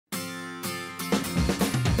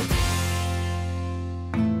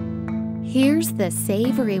Here's the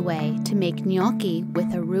savory way to make gnocchi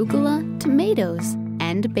with arugula, tomatoes,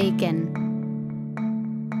 and bacon.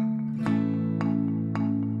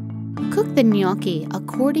 Cook the gnocchi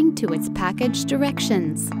according to its package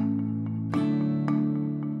directions.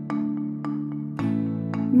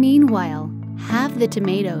 Meanwhile, halve the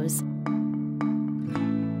tomatoes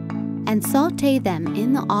and sauté them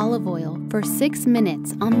in the olive oil for 6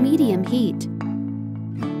 minutes on medium heat.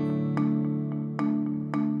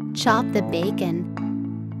 Chop the bacon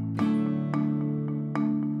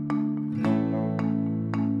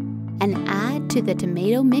and add to the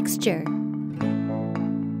tomato mixture.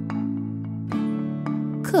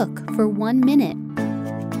 Cook for 1 minute.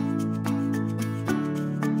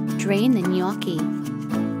 Drain the gnocchi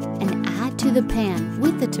and add to the pan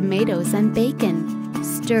with the tomatoes and bacon.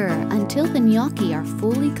 Stir until the gnocchi are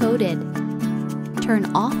fully coated. Turn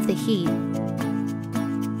off the heat.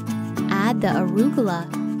 Add the arugula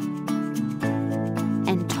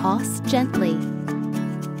and toss gently.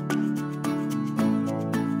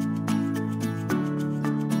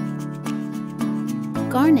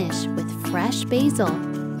 Garnish with fresh basil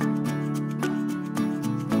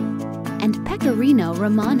and pecorino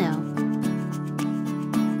romano.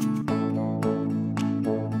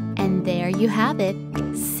 And there you have it,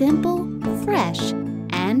 simple, fresh,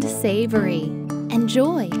 and savory.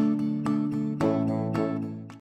 Enjoy!